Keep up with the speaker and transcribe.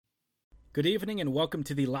Good evening and welcome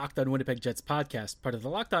to the Locked On Winnipeg Jets podcast, part of the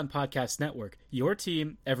Locked On Podcast Network, your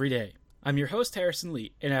team every day. I'm your host, Harrison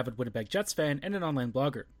Lee, an avid Winnipeg Jets fan and an online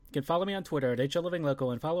blogger. You can follow me on Twitter at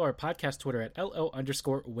HLLivingLocal and follow our podcast Twitter at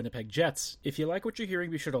LO_WinnipegJets. If you like what you're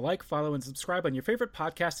hearing, be sure to like, follow, and subscribe on your favorite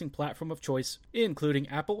podcasting platform of choice, including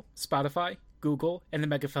Apple, Spotify, Google, and the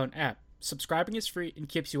Megaphone app. Subscribing is free and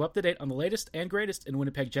keeps you up to date on the latest and greatest in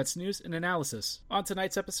Winnipeg Jets news and analysis. On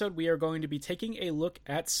tonight's episode, we are going to be taking a look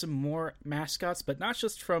at some more mascots, but not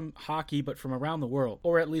just from hockey, but from around the world,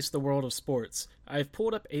 or at least the world of sports. I've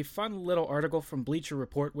pulled up a fun little article from Bleacher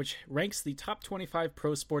Report which ranks the top 25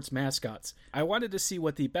 pro sports mascots. I wanted to see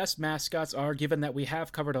what the best mascots are, given that we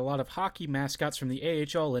have covered a lot of hockey mascots from the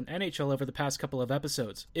AHL and NHL over the past couple of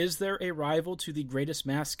episodes. Is there a rival to the greatest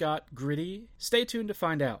mascot, Gritty? Stay tuned to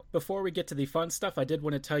find out. Before we get to the fun stuff, I did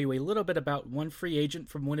want to tell you a little bit about one free agent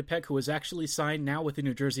from Winnipeg who is actually signed now with the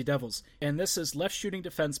New Jersey Devils, and this is left-shooting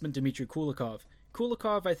defenseman Dmitry Kulikov.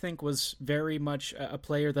 Kulikov, I think, was very much a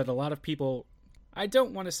player that a lot of people, I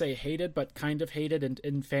don't want to say hated, but kind of hated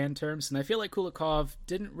in fan terms, and I feel like Kulikov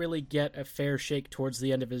didn't really get a fair shake towards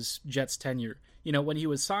the end of his Jets tenure. You know, when he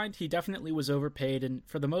was signed, he definitely was overpaid, and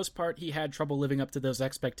for the most part, he had trouble living up to those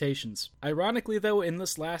expectations. Ironically, though, in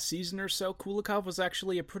this last season or so, Kulikov was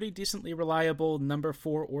actually a pretty decently reliable number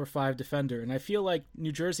 4 or 5 defender, and I feel like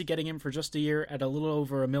New Jersey getting him for just a year at a little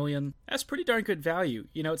over $1 million, that's pretty darn good value.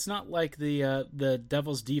 You know, it's not like the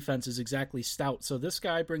Devils' defense is exactly stout, so this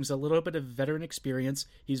guy brings a little bit of veteran experience,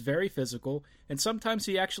 he's very physical, and sometimes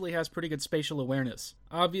he actually has pretty good spatial awareness.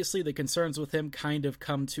 Obviously, the concerns with him kind of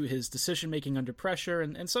come to his decision-making under pressure,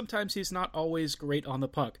 and sometimes he's not always great on the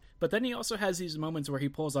puck. But then he also has these moments where he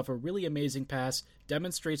pulls off a really amazing pass,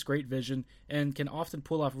 demonstrates great vision, and can often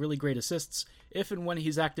pull off really great assists if and when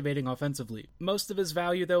he's activating offensively. Most of his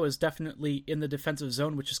value, though, is definitely in the defensive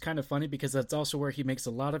zone, which is kind of funny because that's also where he makes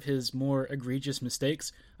a lot of his more egregious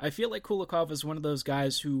mistakes. I feel like Kulikov is one of those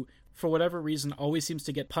guys who, for whatever reason, always seems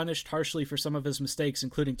to get punished harshly for some of his mistakes,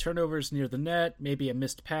 including turnovers near the net, maybe a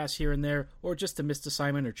missed pass here and there, or just a missed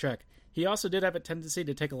assignment or check. He also did have a tendency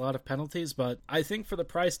to take a lot of penalties, but I think for the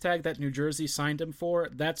price tag that New Jersey signed him for,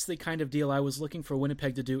 that's the kind of deal I was looking for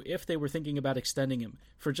Winnipeg to do if they were thinking about extending him.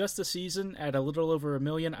 For just a season, at a little over $1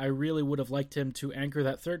 million, I really would have liked him to anchor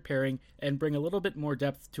that third pairing and bring a little bit more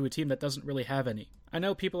depth to a team that doesn't really have any. I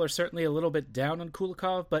know people are certainly a little bit down on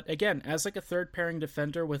Kulikov, but again, as like a third pairing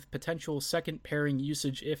defender with potential second pairing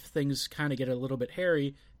usage if things kind of get a little bit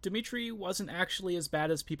hairy, Dmitry wasn't actually as bad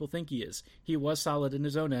as people think he is. He was solid in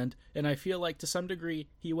his own end, and I feel like to some degree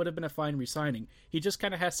he would have been a fine re-signing. He just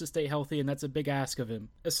kind of has to stay healthy, and that's a big ask of him.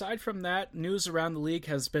 Aside from that, news around the league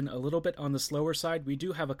has been a little bit on the slower side. We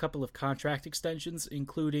do have a couple of contract extensions,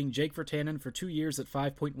 including Jake Virtanen for 2 years at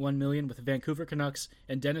 $5.1 million with the Vancouver Canucks,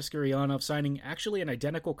 and Denis Gurianov signing actually an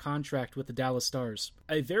identical contract with the Dallas Stars.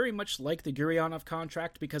 I very much like the Gurianov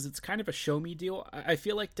contract because it's kind of a show-me deal. I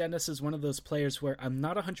feel like Denis is one of those players where I'm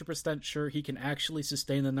not 100% sure he can actually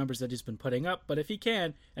sustain the numbers that he's been putting up, but if he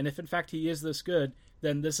can, and if in fact he is this good,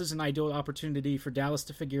 then this is an ideal opportunity for Dallas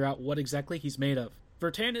to figure out what exactly he's made of.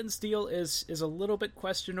 Virtanen's deal is a little bit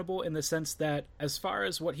questionable in the sense that as far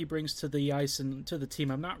as what he brings to the ice and to the team,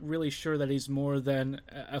 I'm not really sure that he's more than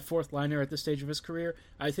a fourth liner at this stage of his career.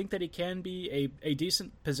 I think that he can be a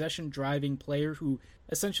decent possession-driving player who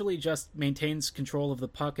essentially just maintains control of the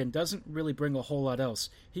puck and doesn't really bring a whole lot else.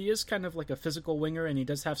 He is kind of like a physical winger, and he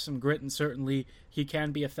does have some grit, and certainly he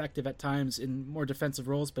can be effective at times in more defensive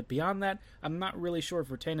roles, but beyond that, I'm not really sure if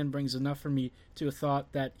Virtanen brings enough for me to have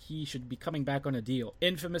thought that he should be coming back on a deal.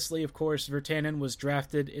 Infamously, of course, Virtanen was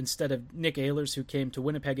drafted instead of Nick Ehlers, who came to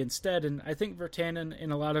Winnipeg instead, and I think Virtanen,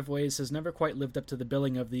 in a lot of ways, has never quite lived up to the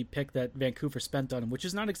billing of the pick that Vancouver spent on him, which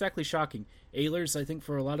is not exactly shocking. Ehlers, I think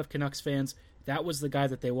for a lot of Canucks fans, that was the guy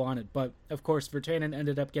that they wanted, but of course Virtanen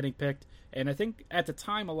ended up getting picked, and I think at the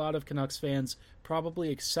time a lot of Canucks fans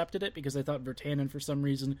probably accepted it because they thought Virtanen for some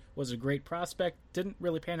reason was a great prospect. Didn't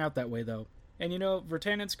really pan out that way though. And you know,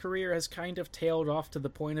 Virtanen's career has kind of tailed off to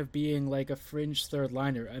the point of being like a fringe third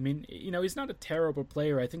liner. I mean, you know, he's not a terrible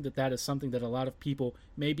player. I think that is something that a lot of people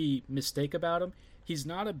maybe mistake about him. He's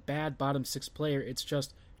not a bad bottom six player, it's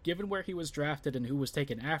just given where he was drafted and who was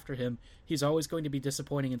taken after him, he's always going to be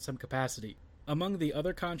disappointing in some capacity. Among the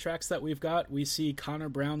other contracts that we've got, we see Connor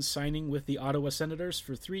Brown signing with the Ottawa Senators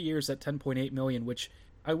for 3 years at $10.8 million, which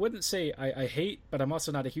I wouldn't say I hate, but I'm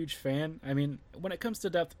also not a huge fan. I mean, when it comes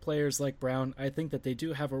to depth players like Brown, I think that they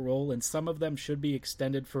do have a role, and some of them should be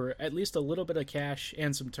extended for at least a little bit of cash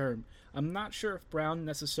and some term. I'm not sure if Brown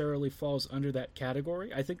necessarily falls under that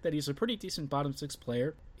category. I think that he's a pretty decent bottom six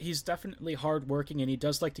player. he's definitely hardworking and he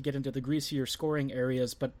does like to get into the greasier scoring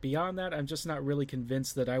areas, but beyond that, I'm just not really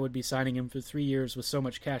convinced that I would be signing him for 3 years with so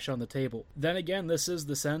much cash on the table. Then again, this is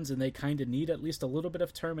the Sens and they kind of need at least a little bit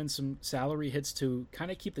of term and some salary hits to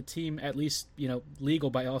kind of keep the team at least, legal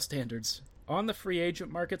by all standards. On the free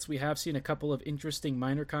agent markets, we have seen a couple of interesting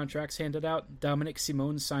minor contracts handed out. Dominic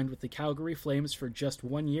Simon signed with the Calgary Flames for just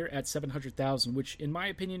 1 year at $700,000, which in my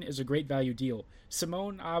opinion is a great value deal.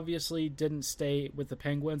 Simon obviously didn't stay with the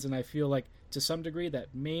Penguins, and I feel like to some degree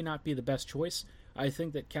that may not be the best choice. I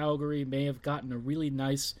think that Calgary may have gotten a really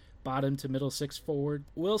nice bottom to middle six forward.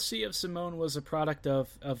 We'll see if Simon was a product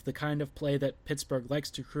of the kind of play that Pittsburgh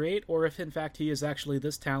likes to create, or if in fact he is actually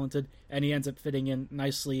this talented and he ends up fitting in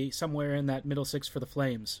nicely somewhere in that middle six for the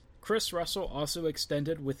Flames. Chris Russell also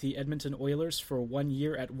extended with the Edmonton Oilers for 1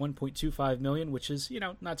 year at $1.25 million, which is,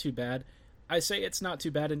 not too bad. I say it's not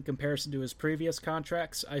too bad in comparison to his previous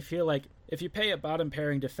contracts. I feel like if you pay a bottom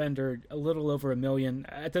pairing defender a little over $1 million,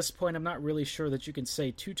 at this point I'm not really sure that you can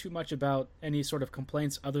say too much about any sort of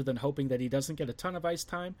complaints other than hoping that he doesn't get a ton of ice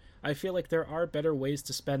time. I feel like there are better ways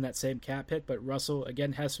to spend that same cap hit, but Russell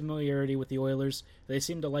again has familiarity with the Oilers. They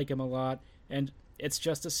seem to like him a lot, and it's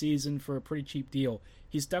just a season for a pretty cheap deal.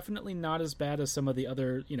 He's definitely not as bad as some of the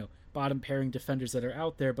other, bottom pairing defenders that are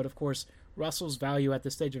out there, but of course Russell's value at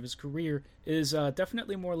this stage of his career is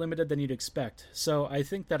definitely more limited than you'd expect. So I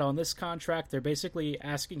think that on this contract, they're basically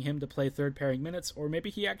asking him to play third pairing minutes, or maybe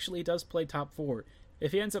he actually does play top four.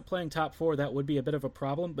 If he ends up playing top four, that would be a bit of a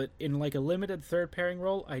problem, but in like a limited third pairing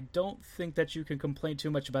role, I don't think that you can complain too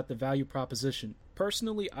much about the value proposition.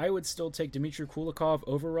 Personally, I would still take Dmitry Kulikov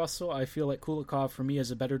over Russell. I feel like Kulikov for me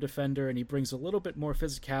is a better defender, and he brings a little bit more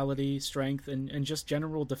physicality, strength, and just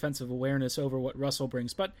general defensive awareness over what Russell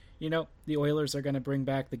brings. But, the Oilers are going to bring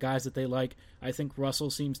back the guys that they like. I think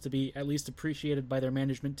Russell seems to be at least appreciated by their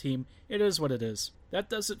management team. It is what it is. That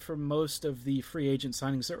does it for most of the free agent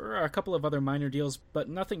signings. There are a couple of other minor deals, but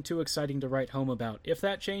nothing too exciting to write home about. If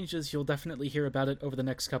that changes, you'll definitely hear about it over the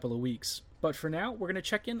next couple of weeks. But for now, we're going to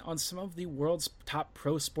check in on some of the world's top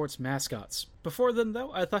pro sports mascots. Before then,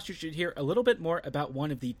 though, I thought you should hear a little bit more about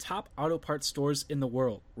one of the top auto parts stores in the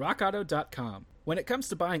world, RockAuto.com. When it comes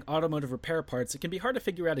to buying automotive repair parts, it can be hard to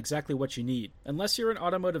figure out exactly what you need. Unless you're an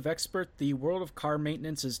automotive expert, the world of car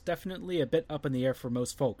maintenance is definitely a bit up in the air for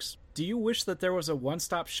most folks. Do you wish that there was a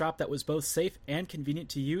one-stop shop that was both safe and convenient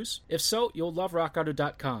to use? If so, you'll love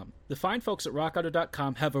RockAuto.com. The fine folks at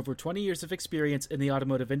RockAuto.com have over 20 years of experience in the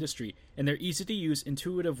automotive industry, and their easy-to-use,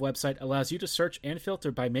 intuitive website allows you to search and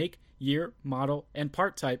filter by make, year, model, and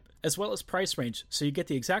part type, as well as price range, so you get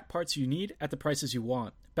the exact parts you need at the prices you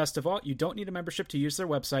want. Best of all, you don't need a membership to use their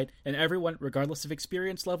website, and everyone, regardless of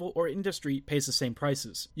experience level or industry, pays the same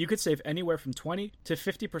prices. You could save anywhere from 20 to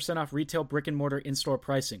 50% off retail brick-and-mortar in-store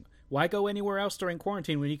pricing. Why go anywhere else during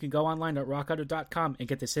quarantine when you can go online at rockauto.com and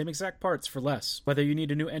get the same exact parts for less? Whether you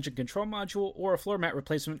need a new engine control module or a floor mat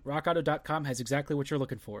replacement, rockauto.com has exactly what you're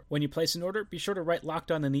looking for. When you place an order, be sure to write Locked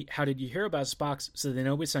On in the How Did You Hear About Us box so they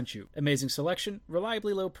know we sent you. Amazing selection,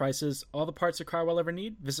 reliably low prices, all the parts your car will ever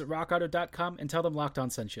need. Visit rockauto.com and tell them Locked On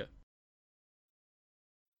sent you.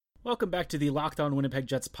 Welcome back to the Locked On Winnipeg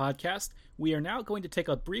Jets podcast. We are now going to take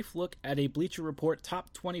a brief look at a Bleacher Report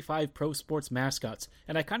top 25 pro sports mascots,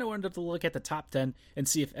 and I kind of wanted to look at the top 10 and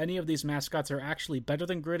see if any of these mascots are actually better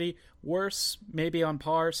than Gritty, worse, maybe on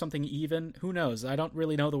par, something even, who knows. I don't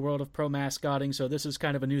really know the world of pro mascotting, so this is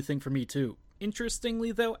kind of a new thing for me too.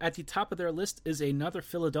 Interestingly though, at the top of their list is another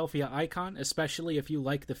Philadelphia icon, especially if you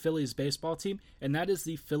like the Phillies baseball team, and that is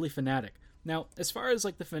the Phillie Phanatic. Now, as far as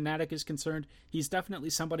the Phanatic is concerned, he's definitely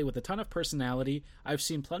somebody with a ton of personality. I've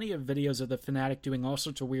seen plenty of videos of the Phanatic doing all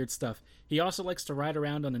sorts of weird stuff. He also likes to ride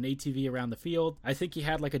around on an ATV around the field. I think he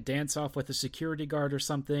had a dance-off with a security guard or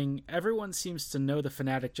something. Everyone seems to know the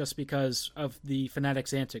Phanatic just because of the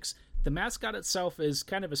Phanatic's antics. The mascot itself is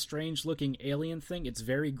kind of a strange-looking alien thing. It's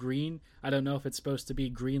very green. I don't know if it's supposed to be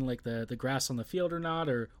green like the grass on the field or not,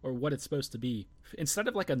 or what it's supposed to be. Instead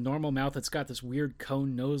of a normal mouth, it's got this weird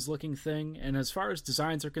cone nose-looking thing, and as far as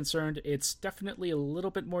designs are concerned, it's definitely a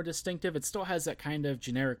little bit more distinctive. It still has that kind of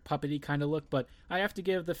generic puppety kind of look, but I have to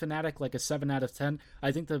give the Phanatic a 7 out of 10.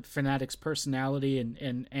 I think the Phanatic's personality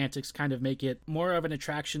and antics kind of make it more of an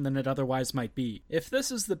attraction than it otherwise might be. If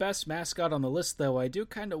this is the best mascot on the list, though, I do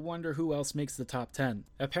kind of wonder who else makes the top 10.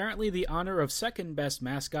 Apparently, the honor of second best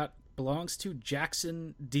mascot belongs to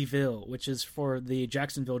Jackson DeVille, which is for the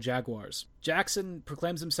Jacksonville Jaguars. Jackson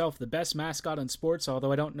proclaims himself the best mascot in sports,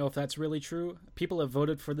 although I don't know if that's really true. People have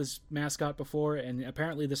voted for this mascot before, and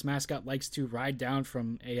apparently this mascot likes to ride down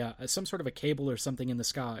from some sort of a cable or something in the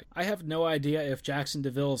sky. I have no idea if Jackson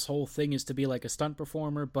DeVille's whole thing is to be like a stunt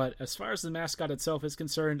performer, but as far as the mascot itself is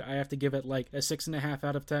concerned, I have to give it like a 6.5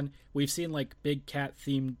 out of 10. We've seen like big cat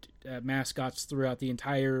themed mascots throughout the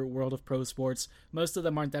entire world of pro sports. Most of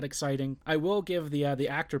them aren't that exciting. I will give the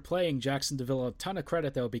actor playing Jackson DeVille a ton of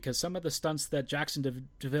credit though, because some of the stunts that Jackson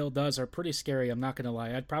DeVille does are pretty scary, I'm not gonna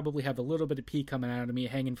lie. I'd probably have a little bit of pee coming out of me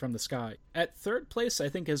hanging from the sky. At third place, I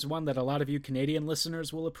think, is one that a lot of you Canadian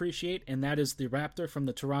listeners will appreciate, and that is the Raptor from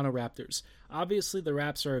the Toronto Raptors. Obviously, the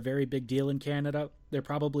Raps are a very big deal in Canada. They're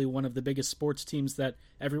probably one of the biggest sports teams that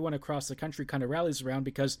everyone across the country kind of rallies around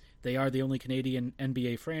because they are the only Canadian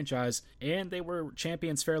NBA franchise, and they were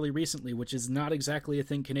champions fairly recently, which is not exactly a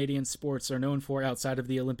thing Canadian sports are known for outside of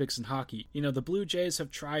the Olympics and hockey. You know, the Blue Jays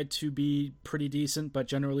have tried to be pretty decent, but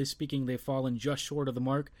generally speaking, they've fallen just short of the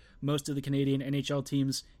mark. Most of the Canadian NHL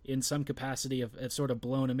teams, in some capacity, have sort of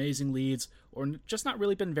blown amazing leads or just not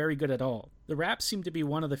really been very good at all. The Raps seem to be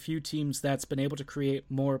one of the few teams that's been able to create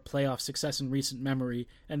more playoff success in recent memory,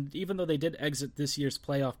 and even though they did exit this year's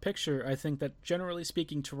playoff picture, I think that generally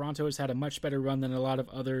speaking, Toronto has had a much better run than a lot of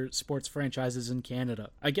other sports franchises in Canada.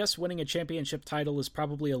 I guess winning a championship title is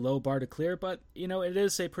probably a low bar to clear, but, you know, it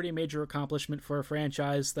is a pretty major accomplishment for a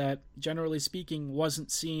franchise that, generally speaking,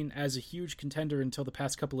 wasn't seen as a huge contender until the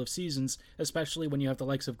past couple of seasons, especially when you have the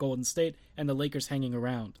likes of Golden State and the Lakers hanging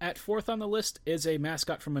around. At fourth on the list is a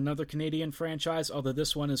mascot from another Canadian franchise, although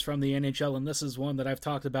this one is from the NHL, and this is one that I've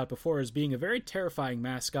talked about before as being a very terrifying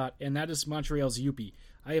mascot, and that is Montreal's Youppi.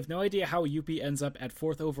 I have no idea how Youppi ends up at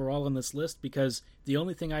fourth overall on this list because the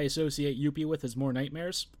only thing I associate Youppi with is more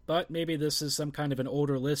nightmares, but maybe this is some kind of an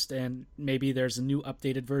older list and maybe there's a new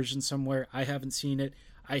updated version somewhere. I haven't seen it.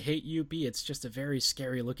 I hate Youppi. It's just a very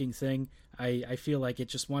scary looking thing. I feel like it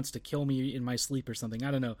just wants to kill me in my sleep or something. I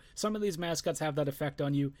don't know. Some of these mascots have that effect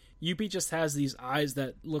on you. Youppi just has these eyes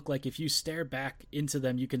that look like if you stare back into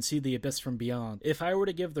them, you can see the abyss from beyond. If I were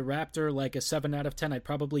to give the Raptor like a 7 out of 10, I'd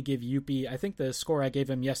probably give Youppi, I think the score I gave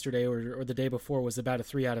him yesterday or the day before was about a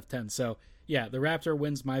 3 out of 10. So yeah, the Raptor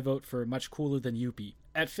wins my vote for much cooler than Youppi.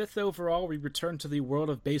 At fifth overall, we return to the world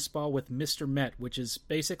of baseball with Mr. Met, which is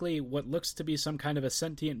basically what looks to be some kind of a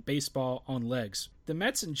sentient baseball on legs. The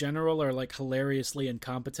Mets in general are like hilariously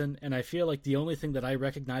incompetent, and I feel like the only thing that I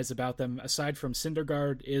recognize about them, aside from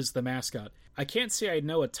Syndergaard, is the mascot. I can't say I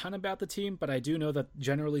know a ton about the team, but I do know that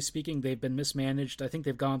generally speaking they've been mismanaged. I think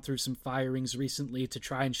they've gone through some firings recently to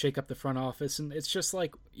try and shake up the front office, and it's just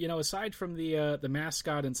like, you know, aside from the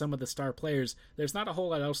mascot and some of the star players, there's not a whole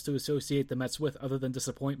lot else to associate the Mets with other than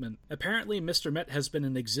disappointment. Apparently, Mr. Met has been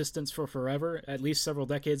in existence for forever, at least several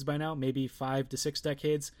decades by now, maybe 5 to 6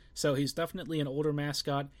 decades, so he's definitely an older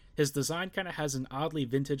mascot. His design kind of has an oddly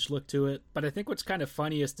vintage look to it, but I think what's kind of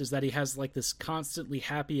funniest is that he has like this constantly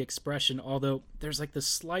happy expression, although there's like this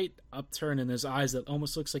slight upturn in his eyes that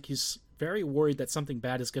almost looks like he's very worried that something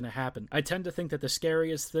bad is going to happen. I tend to think that the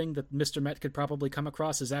scariest thing that Mr. Met could probably come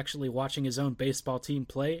across is actually watching his own baseball team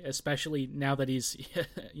play, especially now that he's,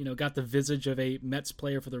 you know, got the visage of a Mets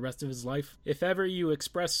player for the rest of his life. If ever you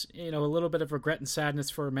express, you know, a little bit of regret and sadness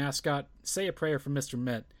for a mascot, say a prayer for Mr.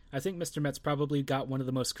 Met. I think Mr. Met's probably got one of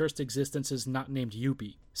the most cursed existences not named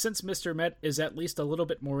Youppi. Since Mr. Met is at least a little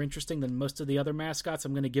bit more interesting than most of the other mascots,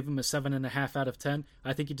 I'm going to give him a 7.5 out of 10.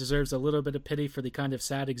 I think he deserves a little bit of pity for the kind of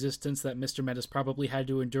sad existence that Mr. Met has probably had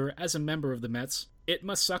to endure as a member of the Mets. It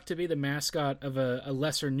must suck to be the mascot of a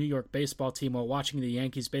lesser New York baseball team while watching the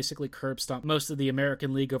Yankees basically curb stomp most of the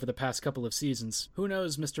American League over the past couple of seasons. Who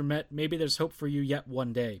knows, Mr. Met, maybe there's hope for you yet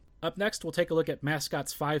one day. Up next, we'll take a look at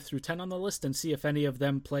mascots 5 through 10 on the list and see if any of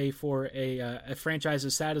them play for a franchise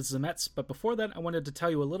as sad as the Mets. But before that, I wanted to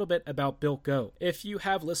tell you a little bit about Built Go. If you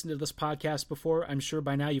have listened to this podcast before, I'm sure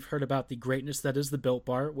by now you've heard about the greatness that is the Built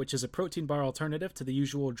Bar, which is a protein bar alternative to the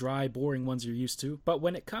usual dry, boring ones you're used to. But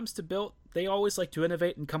when it comes to Built, they always like to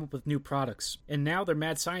innovate and come up with new products. And now their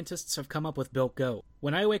mad scientists have come up with Built Go.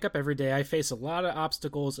 When I wake up every day, I face a lot of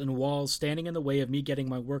obstacles and walls standing in the way of me getting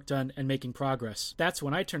my work done and making progress. That's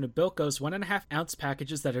when I turn to Built Go's 1.5 ounce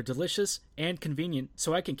packages that are delicious and convenient,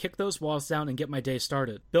 so I can kick those walls down and get my day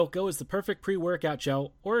started. Built Go is the perfect pre-workout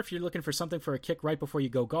gel, or if you're looking for something for a kick right before you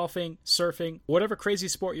go golfing, surfing, whatever crazy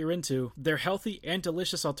sport you're into, their healthy and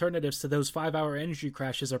delicious alternatives to those 5-hour energy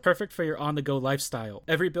crashes are perfect for your on-the-go lifestyle.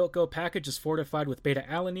 Every Built Go package package is fortified with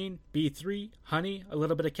beta-alanine, B3, honey, a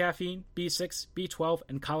little bit of caffeine, B6, B12,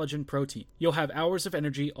 and collagen protein. You'll have hours of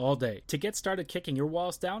energy all day. To get started kicking your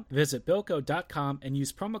walls down, visit BuiltCo.com and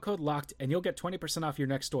use promo code LOCKED and you'll get 20% off your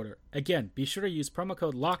next order. Again, be sure to use promo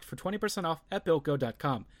code LOCKED for 20% off at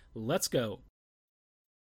BuiltCo.com. Let's go.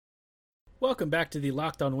 Welcome back to the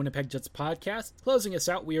Locked On Winnipeg Jets podcast. Closing us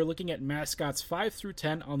out, we are looking at mascots 5 through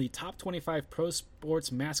 10 on the top 25 pro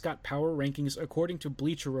sports mascot power rankings according to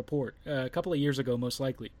Bleacher Report, a couple of years ago most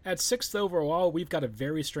likely. At 6th overall, we've got a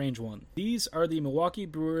very strange one. These are the Milwaukee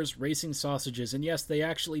Brewers Racing Sausages, and yes, they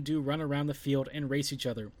actually do run around the field and race each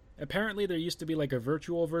other. Apparently, there used to be like a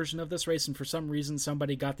virtual version of this race, and for some reason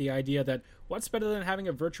somebody got the idea that what's better than having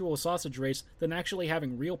a virtual sausage race than actually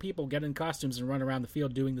having real people get in costumes and run around the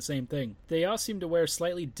field doing the same thing. They all seem to wear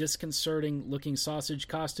slightly disconcerting looking sausage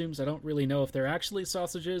costumes. I don't really know if they're actually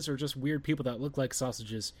sausages or just weird people that look like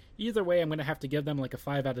sausages. Either way, I'm going to have to give them like a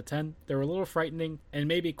 5 out of 10. They're a little frightening and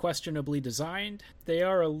maybe questionably designed. They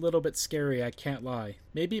are a little bit scary, I can't lie.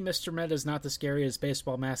 Maybe Mr. Met is not the scariest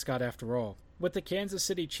baseball mascot after all. With the Kansas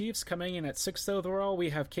City Chiefs coming in at 6th overall,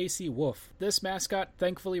 we have KC Wolf. This mascot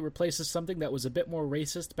thankfully replaces something that was a bit more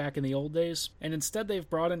racist back in the old days, and instead they've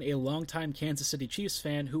brought in a longtime Kansas City Chiefs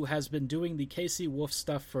fan who has been doing the KC Wolf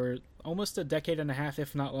stuff for almost a decade and a half,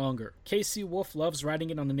 if not longer. KC Wolf loves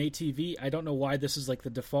riding it on an ATV. I don't know why this is like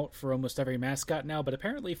the default for almost every mascot now, but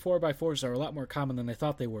apparently 4x4s are a lot more common than I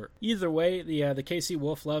thought they were. Either way, the KC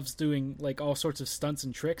Wolf loves doing like all sorts of stunts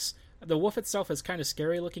and tricks. The wolf itself is kind of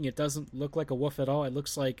scary looking. It doesn't look like a wolf at all. It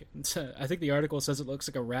looks like, I think the article says it looks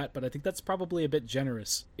like a rat, but I think that's probably a bit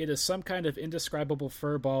generous. It is some kind of indescribable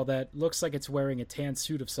fur ball that looks like it's wearing a tan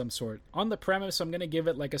suit of some sort. On the premise, I'm going to give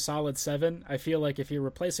it like a solid 7. I feel like if you're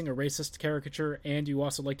replacing a racist caricature and you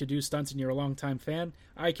also like to do stunts and you're a longtime fan,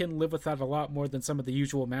 I can live with that a lot more than some of the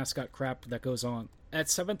usual mascot crap that goes on. At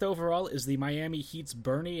 7th overall is the Miami Heat's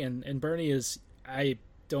Bernie, and Bernie is, I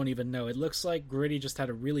don't even know. It looks like Gritty just had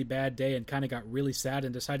a really bad day and kind of got really sad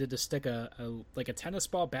and decided to stick a tennis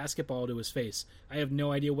ball basketball to his face. I have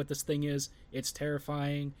no idea what this thing is. It's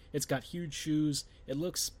terrifying. It's got huge shoes. It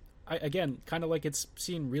looks, again, kind of like it's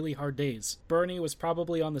seen really hard days. Bernie was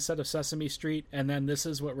probably on the set of Sesame Street, and then this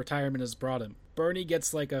is what retirement has brought him. Bernie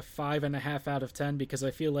gets like a 5.5 out of 10 because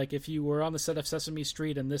I feel like if you were on the set of Sesame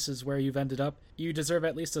Street and this is where you've ended up, you deserve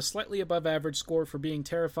at least a slightly above average score for being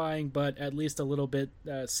terrifying, but at least a little bit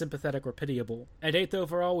sympathetic or pitiable. At 8th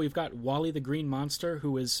overall, we've got Wally the Green Monster,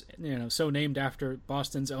 who is, so named after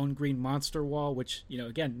Boston's own Green Monster Wall, which,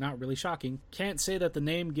 again, not really shocking. Can't say that the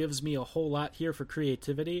name gives me a whole lot here for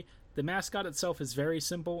creativity. The mascot itself is very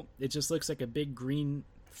simple. It just looks like a big green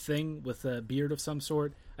thing with a beard of some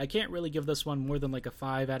sort. I can't really give this one more than like a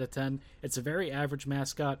 5 out of 10. It's a very average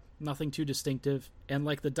mascot, nothing too distinctive, and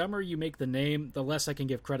like the dumber you make the name, the less I can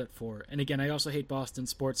give credit for. And again, I also hate Boston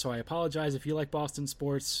sports, so I apologize if you like Boston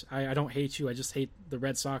sports. I don't hate you, I just hate the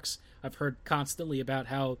Red Sox. I've heard constantly about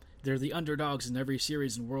how they're the underdogs in every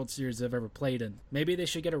series and World Series they've ever played in. Maybe they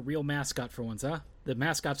should get a real mascot for once, huh? The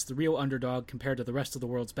mascot's the real underdog compared to the rest of the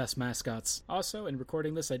world's best mascots. Also, in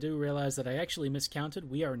recording this, I do realize that I actually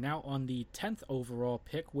miscounted. We are now on the 10th overall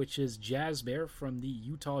pick, which is Jazz Bear from the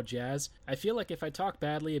Utah Jazz. I feel like if I talk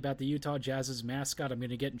badly about the Utah Jazz's mascot, I'm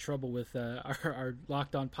going to get in trouble with our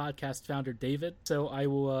Locked On podcast founder, David. So I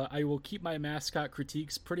will keep my mascot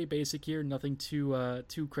critiques pretty basic here, nothing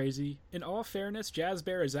too crazy. In all fairness, Jazz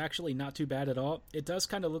Bear is actually not too bad at all. It does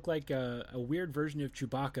kind of look like a weird version of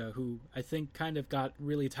Chewbacca, who I think kind of got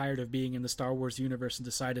really tired of being in the Star Wars universe and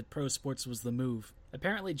decided pro sports was the move.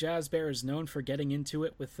 Apparently, Jazz Bear is known for getting into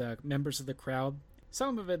it with members of the crowd.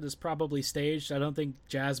 Some of it is probably staged. I don't think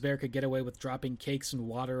Jazz Bear could get away with dropping cakes and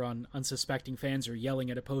water on unsuspecting fans or yelling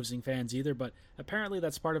at opposing fans either, but apparently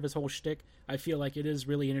that's part of his whole shtick. I feel like it is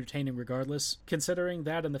really entertaining regardless. Considering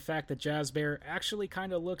that and the fact that Jazz Bear actually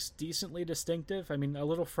kind of looks decently distinctive, I mean, a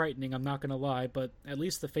little frightening, I'm not going to lie, but at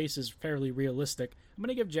least the face is fairly realistic. I'm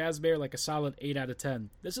going to give Jazz Bear like a solid 8 out of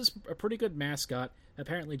 10. This is a pretty good mascot.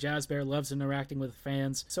 Apparently Jazz Bear loves interacting with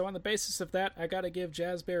fans, so on the basis of that, I gotta give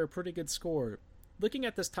Jazz Bear a pretty good score. Looking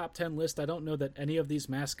at this top 10 list, I don't know that any of these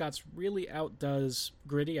mascots really outdoes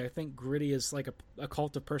Gritty. I think Gritty is like a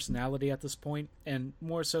cult of personality at this point, and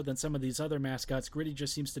more so than some of these other mascots, Gritty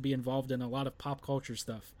just seems to be involved in a lot of pop culture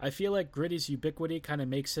stuff. I feel like Gritty's ubiquity kind of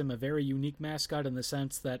makes him a very unique mascot in the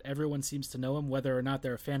sense that everyone seems to know him, whether or not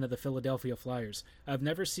they're a fan of the Philadelphia Flyers. I've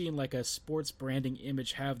never seen like a sports branding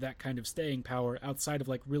image have that kind of staying power outside of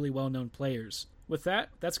like really well-known players. With that,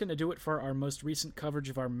 that's going to do it for our most recent coverage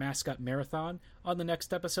of our mascot marathon. On the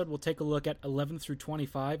next episode, we'll take a look at 11 through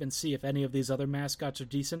 25 and see if any of these other mascots are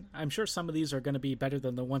decent. I'm sure some of these are going to be better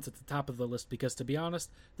than the ones at the top of the list because, to be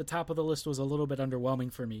honest, the top of the list was a little bit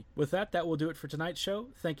underwhelming for me. With that will do it for tonight's show.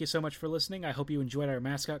 Thank you so much for listening. I hope you enjoyed our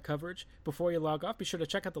mascot coverage. Before you log off, be sure to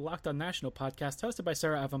check out the Locked On National podcast hosted by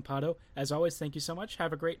Sarah Avampado. As always, thank you so much.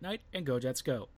 Have a great night, and go Jets go.